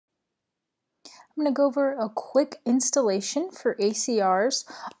I'm going to go over a quick installation for ACRs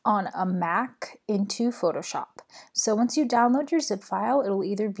on a Mac into Photoshop. So once you download your zip file, it'll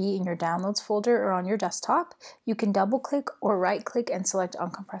either be in your downloads folder or on your desktop. You can double click or right click and select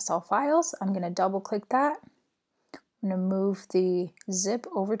uncompress all files. I'm going to double click that. I'm going to move the zip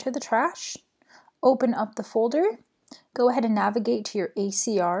over to the trash, open up the folder, go ahead and navigate to your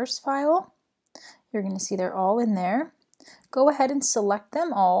ACRs file. You're going to see they're all in there. Go ahead and select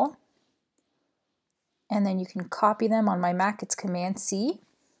them all. And then you can copy them. On my Mac, it's Command-C.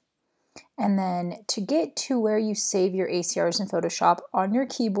 And then to get to where you save your ACRs in Photoshop on your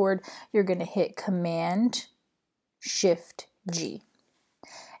keyboard, you're going to hit Command-Shift-G.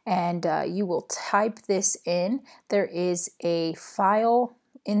 And you will type this in. There is a file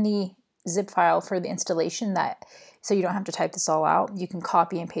in the zip file for the installation so you don't have to type this all out. You can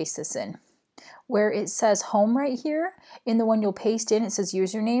copy and paste this in. Where it says home right here, in the one you'll paste in, it says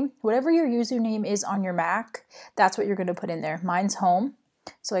username. Whatever your username is on your Mac, that's what you're going to put in there. Mine's home.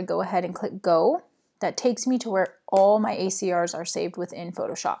 So I go ahead and click go. That takes me to where all my ACRs are saved within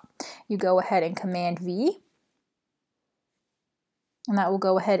Photoshop. You go ahead and Command V, and that will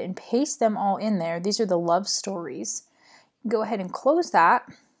go ahead and paste them all in there. These are the love stories. Go ahead and close that.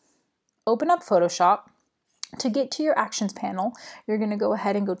 Open up Photoshop. To get to your actions panel, you're going to go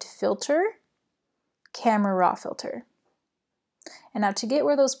ahead and go to Filter, Camera Raw Filter. And now to get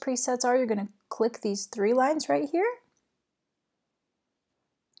where those presets are, you're going to click these three lines right here.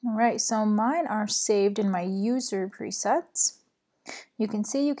 All right, so mine are saved in my user presets. You can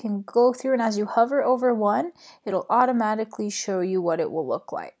see you can go through, and as you hover over one, it'll automatically show you what it will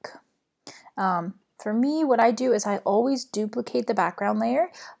look like. For me, what I do is I always duplicate the background layer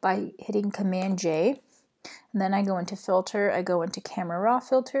by hitting Command J. And then I go into Filter, I go into Camera Raw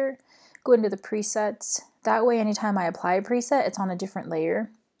Filter, go into the presets. That way, anytime I apply a preset, it's on a different layer.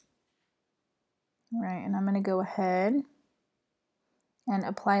 All right, and I'm going to go ahead and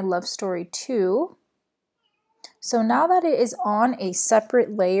apply Love Story 2. So now that it is on a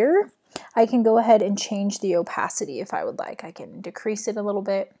separate layer, I can go ahead and change the opacity if I would like. I can decrease it a little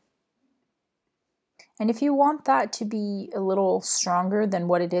bit. And if you want that to be a little stronger than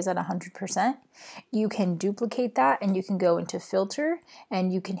what it is at 100%, you can duplicate that and you can go into Filter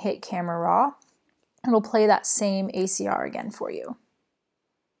and you can hit Camera Raw. It'll play that same ACR again for you.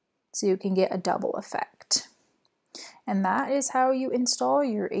 So you can get a double effect. And that is how you install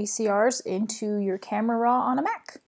your ACRs into your Camera Raw on a Mac.